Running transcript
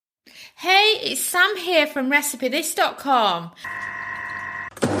Hey, it's Sam here from RecipeThis.com.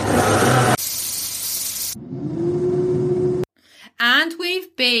 And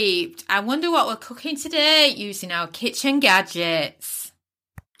we've beeped. I wonder what we're cooking today using our kitchen gadgets.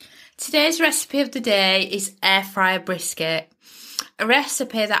 Today's recipe of the day is air fryer brisket. A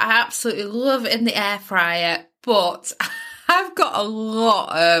recipe that I absolutely love in the air fryer, but I've got a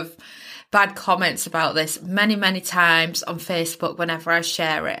lot of bad comments about this many times on Facebook whenever I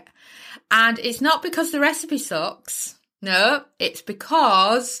share it. And it's not because the recipe sucks. No, it's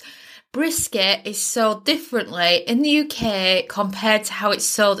because brisket is sold differently in the UK compared to how it's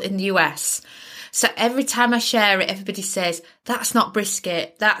sold in the US. So every time I share it, everybody says, that's not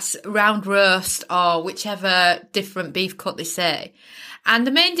brisket, that's round roast or whichever different beef cut they say. And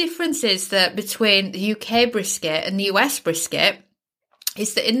the main difference is that between the UK brisket and the US brisket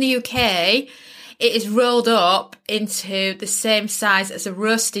is that in the UK, it is rolled up into the same size as a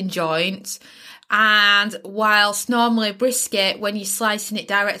roasting joint. And whilst normally brisket, when you're slicing it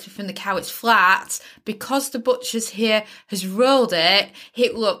directly from the cow, it's flat, because the butcher's here has rolled it,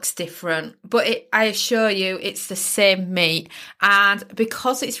 it looks different. But I assure you, it's the same meat. And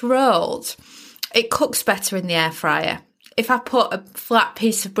because it's rolled, it cooks better in the air fryer. If I put a flat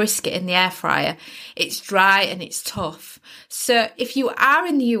piece of brisket in the air fryer, it's dry and it's tough. So if you are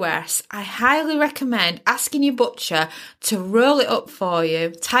in the US, I highly recommend asking your butcher to roll it up for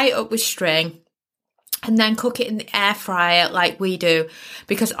you, tie it up with string, and then cook it in the air fryer like we do,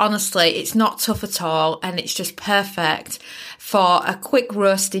 because honestly, it's not tough at all and it's just perfect for a quick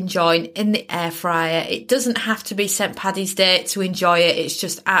roasting joint in the air fryer. It doesn't have to be St. Paddy's Day to enjoy it. It's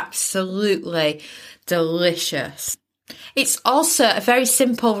just absolutely delicious. It's also a very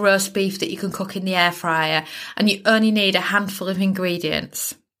simple roast beef that you can cook in the air fryer, and you only need a handful of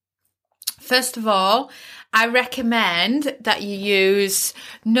ingredients. First of all, I recommend that you use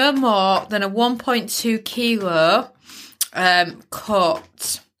no more than a 1.2 kilo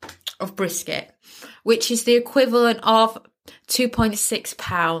cut of brisket, which is the equivalent of 2.6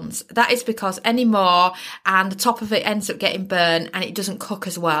 pounds. That is because any more and the top of it ends up getting burnt and it doesn't cook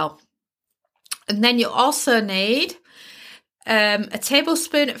as well. And then you also need a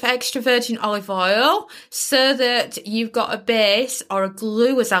tablespoon of extra virgin olive oil so that you've got a base, or a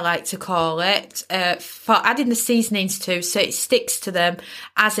glue as I like to call it, for adding the seasonings to, so it sticks to them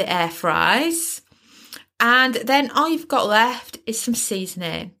as it air fries. And then all you've got left is some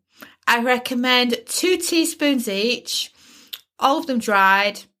seasoning. I recommend 2 teaspoons each, all of them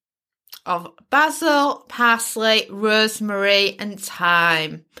dried, of basil, parsley, rosemary and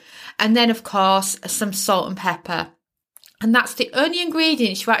thyme. And then of course some salt and pepper. And that's the only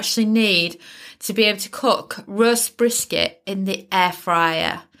ingredients you actually need to be able to cook roast brisket in the air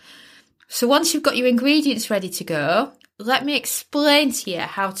fryer. So once you've got your ingredients ready to go, let me explain to you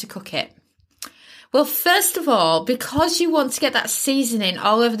how to cook it. Well, first of all, because you want to get that seasoning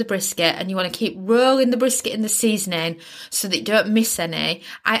all over the brisket and you want to keep rolling the brisket in the seasoning so that you don't miss any,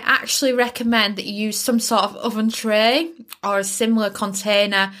 I actually recommend that you use some sort of oven tray or a similar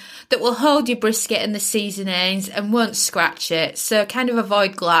container that will hold your brisket and the seasonings and won't scratch it. So kind of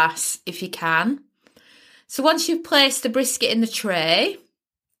avoid glass if you can. So once you've placed the brisket in the tray,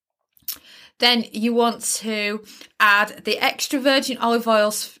 then you want to add the extra virgin olive oil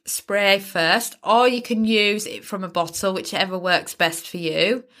spray first, or you can use it from a bottle, whichever works best for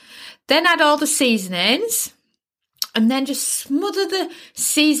you. Then add all the seasonings, and then just smother the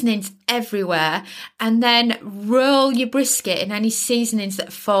seasonings everywhere, and then roll your brisket in any seasonings that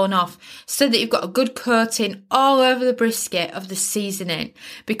have fallen off so that you've got a good coating all over the brisket of the seasoning,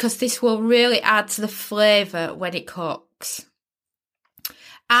 because this will really add to the flavour when it cooks.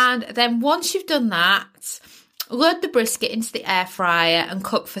 And then once you've done that, load the brisket into the air fryer and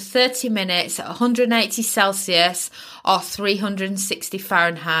cook for 30 minutes at 180 Celsius or 360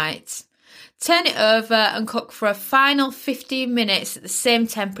 Fahrenheit. Turn it over and cook for a final 15 minutes at the same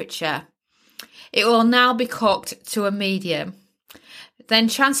temperature. It will now be cooked to a medium. Then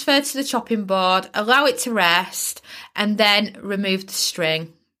transfer to the chopping board, allow it to rest, and then remove the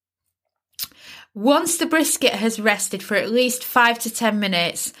string. Once the brisket has rested for at least 5 to 10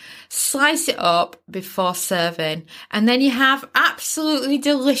 minutes, slice it up before serving. And then you have absolutely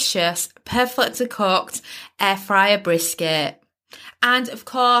delicious, perfectly cooked air fryer brisket. And of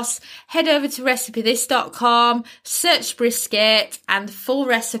course, head over to RecipeThis.com, search brisket, and the full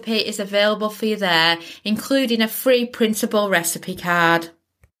recipe is available for you there, including a free printable recipe card.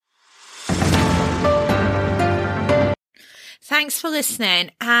 Thanks for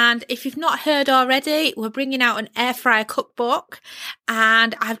listening. And if you've not heard already, we're bringing out an air fryer cookbook,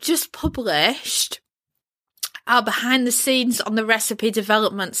 and I've just published our behind the scenes on the recipe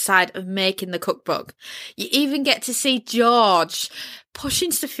development side of making the cookbook. You even get to see George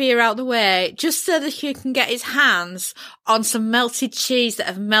pushing Sophia out the way just so that he can get his hands on some melted cheese that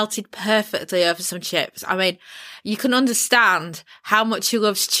have melted perfectly over some chips. I mean, you can understand how much he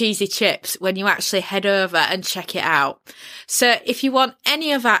loves cheesy chips when you actually head over and check it out. So if you want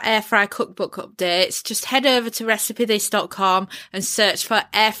any of our air fryer cookbook updates, just head over to recipethis.com and search for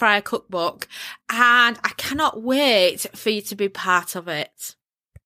air fryer cookbook. And I cannot wait for you to be part of it.